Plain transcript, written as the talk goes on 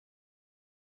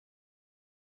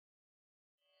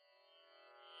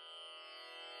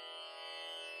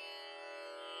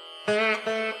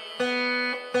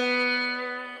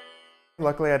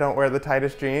Luckily, I don't wear the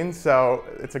tightest jeans, so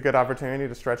it's a good opportunity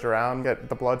to stretch around, get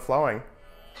the blood flowing.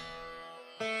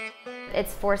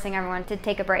 It's forcing everyone to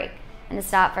take a break and to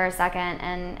stop for a second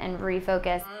and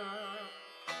refocus.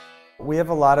 We have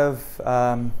a lot of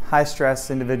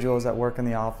high-stress individuals that work in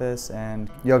the office, and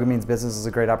Yoga Means Business is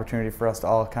a great opportunity for us to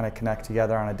all kind of connect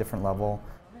together on a different level.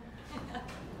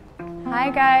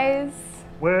 Hi guys.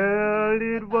 Well,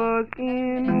 it was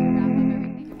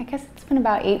I guess it's been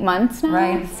about 8 months now,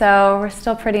 right? So we're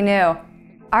still pretty new.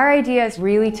 Our idea is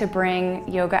really to bring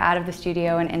yoga out of the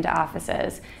studio and into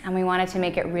offices, and we wanted to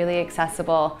make it really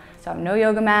accessible. So no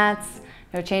yoga mats,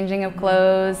 no changing of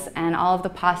clothes, and all of the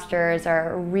postures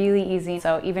are really easy.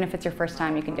 So even if it's your first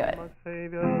time, you can do it.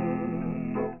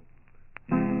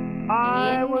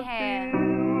 Inhale.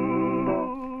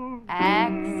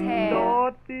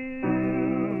 Exhale.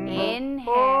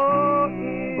 Inhale.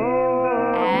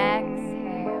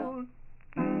 Exhale.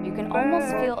 You can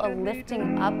almost feel a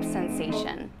lifting up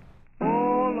sensation.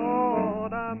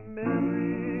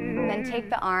 Then take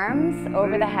the arms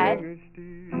over the head.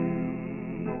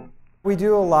 We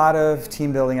do a lot of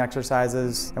team building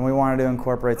exercises, and we wanted to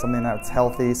incorporate something that's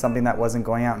healthy, something that wasn't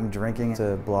going out and drinking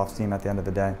to blow off steam at the end of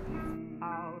the day.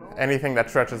 Anything that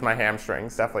stretches my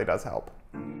hamstrings definitely does help.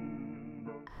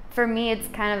 For me, it's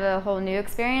kind of a whole new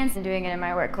experience, and doing it in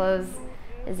my work clothes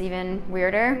is even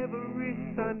weirder.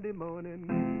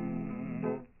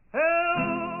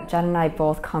 Jen and I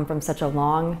both come from such a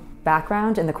long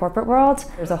background in the corporate world.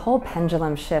 There's a whole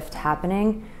pendulum shift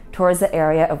happening towards the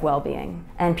area of well-being,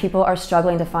 and people are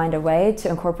struggling to find a way to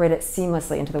incorporate it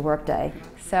seamlessly into the workday.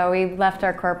 So we left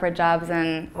our corporate jobs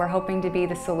and we're hoping to be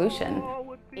the solution.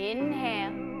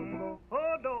 Inhale.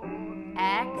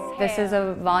 Exhale. This is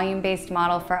a volume-based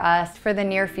model for us. For the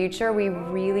near future, we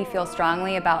really feel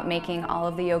strongly about making all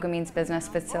of the Yoga Means Business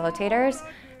facilitators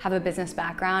have a business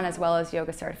background as well as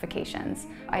yoga certifications.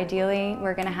 Ideally,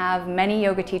 we're going to have many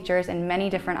yoga teachers in many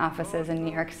different offices in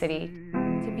New York City.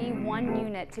 To be one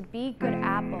unit, to be good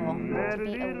Apple, to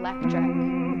be electric,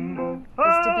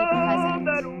 is to be present.